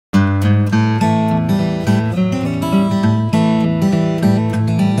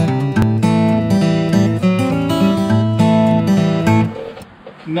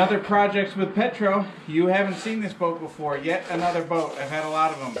Another project with Petro. You haven't seen this boat before. Yet another boat. I've had a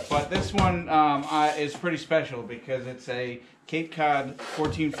lot of them. But this one is pretty special because it's a Cape Cod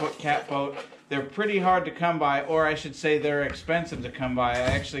 14-foot catboat. They're pretty hard to come by, or I should say they're expensive to come by. I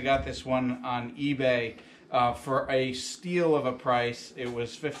actually got this one on eBay for a steal of a price. It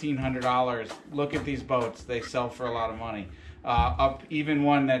was $1,500. Look at these boats. They sell for a lot of money. Even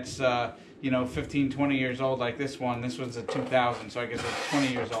one that's, 15, 20 years old like this one. This one's a 2000, so I guess it's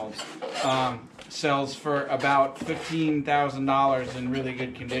 20 years old. Sells for about $15,000 in really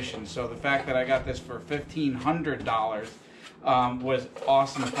good condition. So the fact that I got this for $1,500 was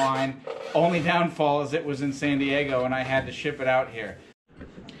awesome find. Only downfall is it was in San Diego and I had to ship it out here.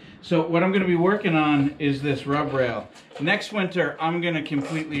 So what I'm going to be working on is this rub rail. Next winter I'm going to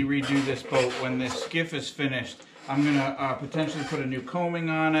completely redo this boat when this skiff is finished. I'm going to potentially put a new coaming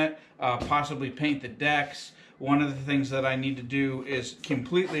on it, possibly paint the decks. One of the things that I need to do is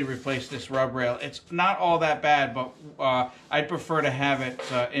completely replace this rub rail. It's not all that bad, but I'd prefer to have it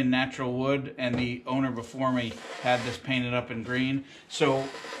in natural wood, and the owner before me had this painted up in green. So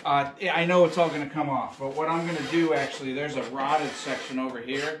I know it's all going to come off, but what I'm going to do actually, there's a rotted section over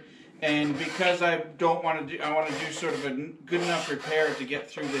here. And because I want to do sort of a good enough repair to get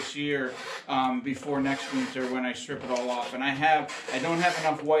through this year before next winter when I strip it all off. And I don't have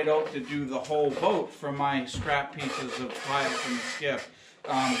enough white oak to do the whole boat from my scrap pieces of plywood from the skiff.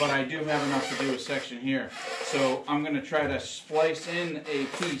 But I do have enough to do a section here. So I'm going to try to splice in a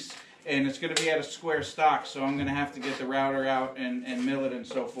piece. And it's going to be at a square stock, so I'm going to have to get the router out and mill it and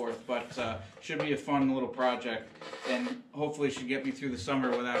so forth. But should be a fun little project, and hopefully should get me through the summer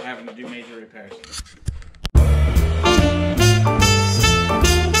without having to do major repairs.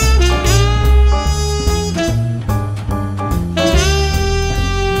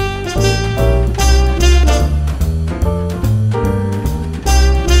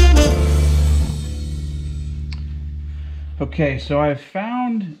 Okay, so I've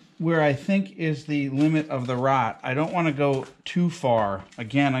found where I think is the limit of the rot. I don't want to go too far.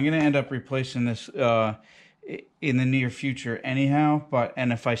 Again, I'm going to end up replacing this in the near future anyhow,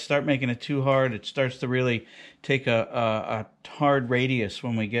 and if I start making it too hard, it starts to really take a hard radius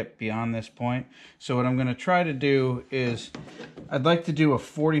when we get beyond this point. So what I'm going to try to do is, I'd like to do a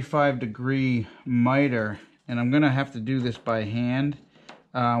 45-degree miter, and I'm going to have to do this by hand,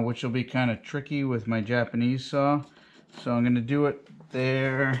 which will be kind of tricky with my Japanese saw. So I'm going to do it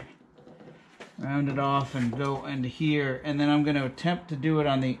there, round it off and go into here, and then I'm going to attempt to do it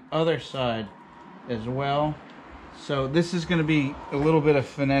on the other side as well. So this is going to be a little bit of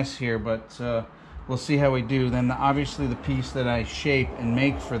finesse here, but we'll see how we do. Then obviously the piece that I shape and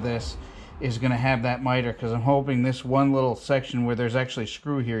make for this is going to have that miter, because I'm hoping this one little section where there's actually a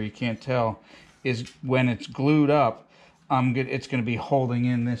screw here, you can't tell, is when it's glued up, it's going to be holding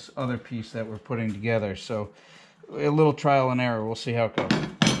in this other piece that we're putting together. So a little trial and error. We'll see how it goes.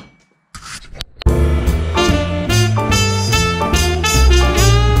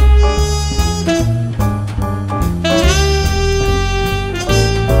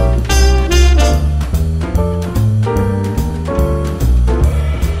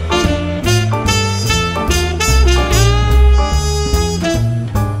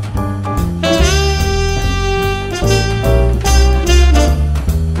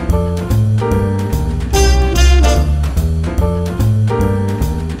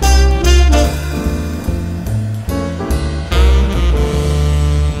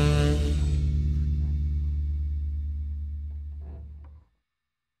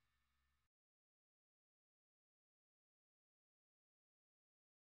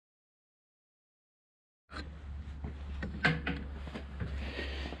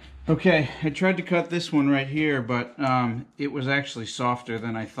 Okay, I tried to cut this one right here, but it was actually softer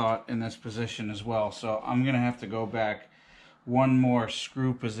than I thought in this position as well. So I'm going to have to go back one more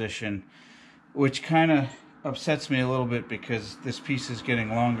screw position, which kind of upsets me a little bit because this piece is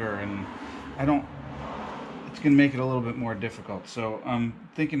getting longer and it's going to make it a little bit more difficult. So I'm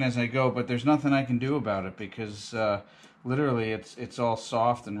thinking as I go, but there's nothing I can do about it because literally it's all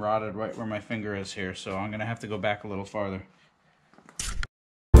soft and rotted right where my finger is here. So I'm going to have to go back a little farther.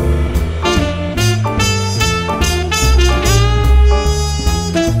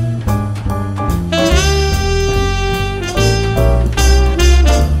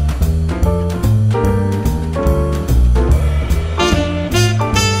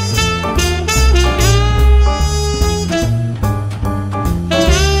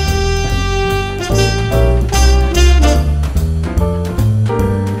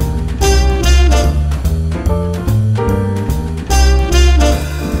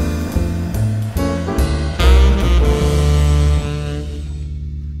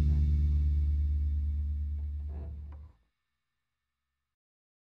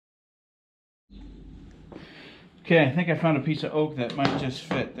 Okay, I think I found a piece of oak that might just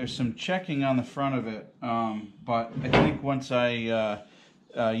fit. There's some checking on the front of it, but I think once I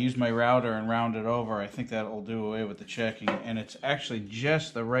use my router and round it over, I think that'll do away with the checking. And it's actually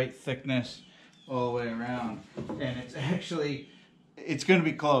just the right thickness all the way around. And it's actually, it's going to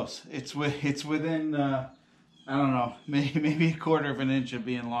be close. It's within, I don't know, maybe a quarter of an inch of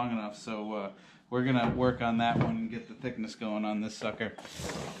being long enough. So we're going to work on that one and get the thickness going on this sucker.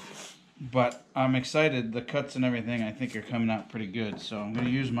 But I'm excited. The cuts and everything I think are coming out pretty good. So I'm going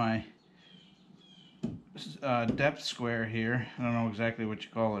to use my depth square here. I don't know exactly what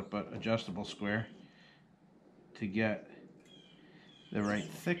you call it, but adjustable square to get the right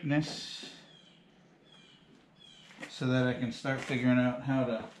thickness so that I can start figuring out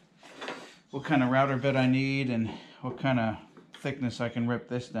what kind of router bit I need and what kind of thickness I can rip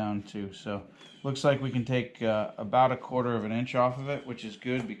this down to. So looks like we can take about a quarter of an inch off of it, which is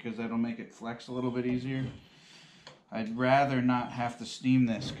good because that'll make it flex a little bit easier. I'd rather not have to steam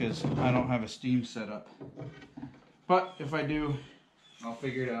this because I don't have a steam set up. But if I do, I'll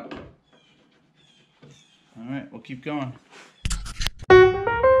figure it out. Alright, we'll keep going.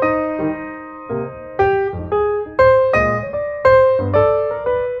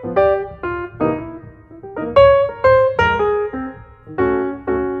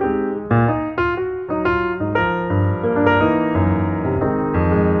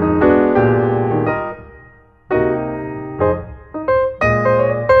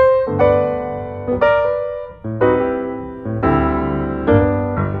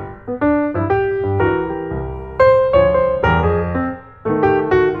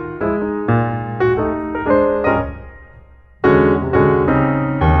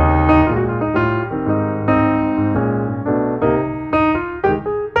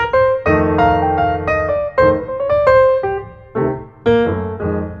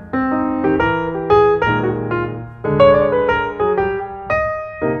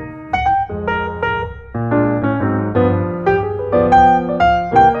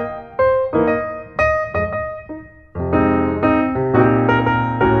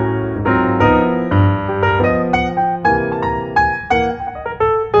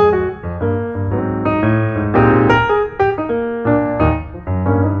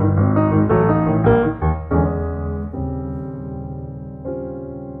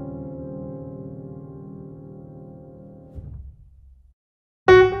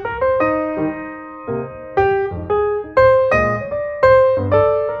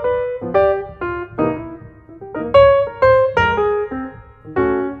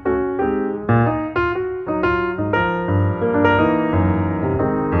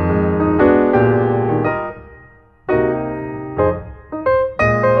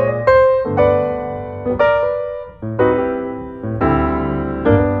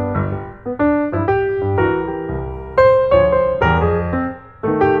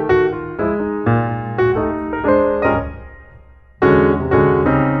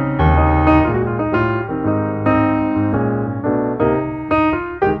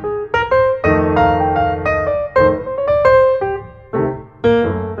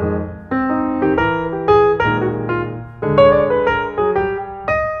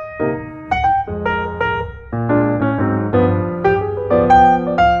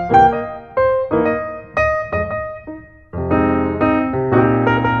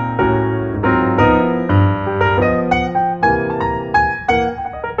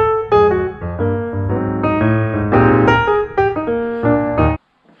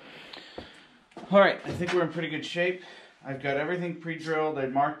 Alright, I think we're in pretty good shape. I've got everything pre-drilled. I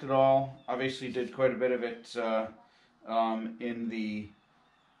marked it all. Obviously did quite a bit of it in the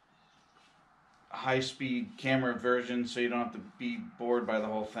high-speed camera version, so you don't have to be bored by the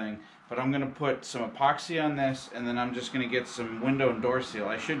whole thing. But I'm going to put some epoxy on this, and then I'm just going to get some window and door seal.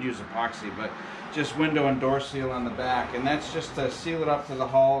 I should use epoxy, but just window and door seal on the back. And that's just to seal it up to the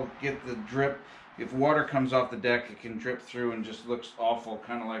hull, get the drip. If water comes off the deck, it can drip through and just looks awful,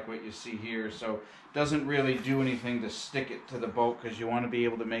 kind of like what you see here. So it doesn't really do anything to stick it to the boat because you want to be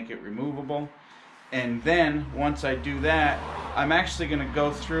able to make it removable. And then, once I do that, I'm actually going to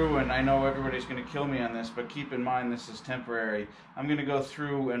go through, and I know everybody's going to kill me on this, but keep in mind this is temporary. I'm going to go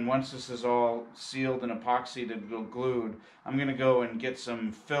through, and once this is all sealed and epoxied and glued, I'm going to go and get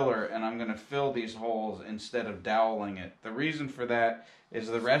some filler, and I'm going to fill these holes instead of doweling it. The reason for that is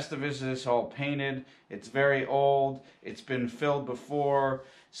the rest of it is all painted. It's very old. It's been filled before.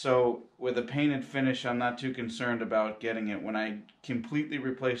 So with a painted finish, I'm not too concerned about getting it. When I completely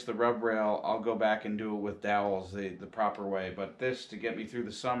replace the rub rail, I'll go back and do it with dowels the proper way. But this, to get me through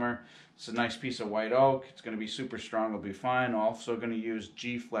the summer, it's a nice piece of white oak. It's going to be super strong. It'll be fine. Also going to use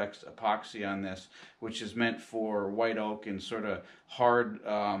G-Flex epoxy on this, which is meant for white oak and sort of hard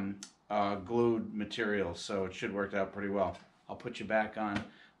glued materials. So it should work out pretty well. I'll put you back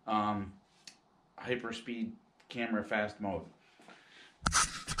on hyperspeed camera fast mode.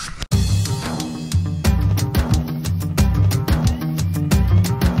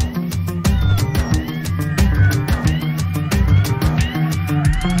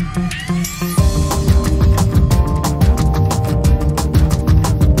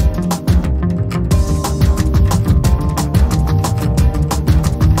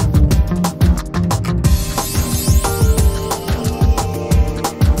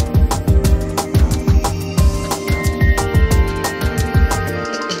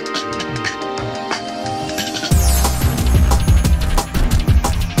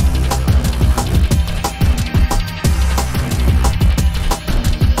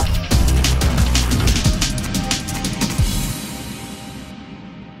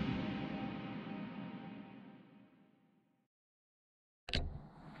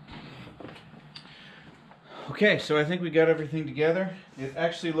 Okay, so I think we got everything together. It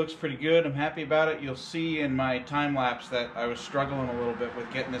actually looks pretty good. I'm happy about it. You'll see in my time lapse that I was struggling a little bit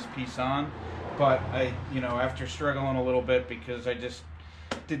with getting this piece on, but after struggling a little bit because I just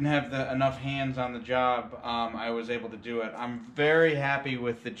didn't have enough hands on the job, I was able to do it. I'm very happy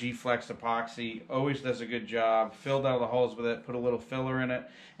with the G-Flex epoxy. Always does a good job. Filled all the holes with it, put a little filler in it,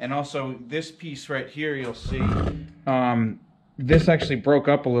 and also this piece right here, you'll see. This actually broke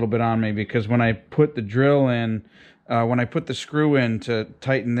up a little bit on me because when I put the drill in, when I put the screw in to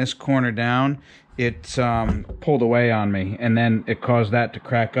tighten this corner down, it pulled away on me, and then it caused that to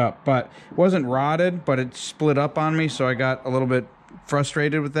crack up. But it wasn't rotted, but it split up on me, so I got a little bit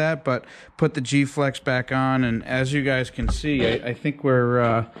frustrated with that, but put the G-Flex back on, and as you guys can see, I think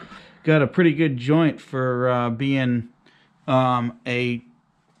we're got a pretty good joint for being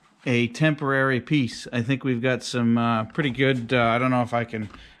a temporary piece. I think we've got some pretty good, I don't know if I can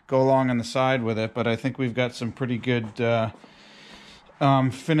go along on the side with it, but I think we've got some pretty good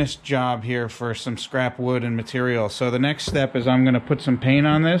finished job here for some scrap wood and material. So the next step is I'm going to put some paint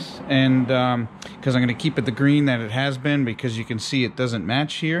on this, and because I'm going to keep it the green that it has been, because you can see it doesn't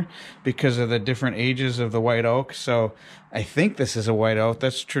match here because of the different ages of the white oak. So I think this is a white oak.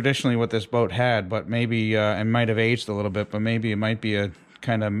 That's traditionally what this boat had, but maybe it might have aged a little bit, but maybe it might be a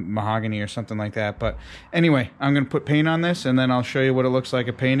kind of mahogany or something like that. But anyway, I'm going to put paint on this, and then I'll show you what it looks like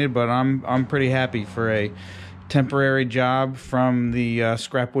it painted. But I'm pretty happy for a temporary job from the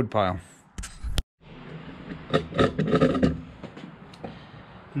scrap wood pile.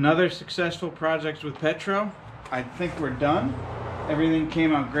 Another successful project with Petro. I think we're done. Everything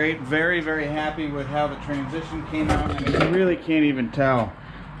came out great. Very, very happy with how the transition came out. I mean, you really can't even tell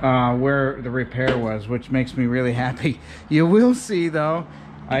where the repair was, which makes me really happy. You will see though,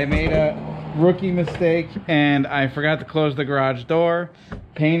 I made a rookie mistake and I forgot to close the garage door,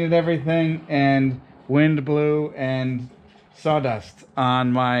 painted everything, and wind blew and sawdust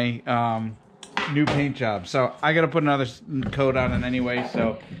on my new paint job. So I gotta put another coat on it anyway,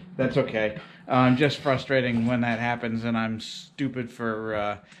 so that's okay. Just frustrating when that happens, and I'm stupid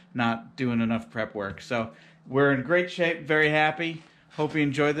for not doing enough prep work. So we're in great shape, very happy. Hope you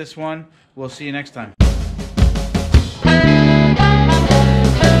enjoyed this one. We'll see you next time.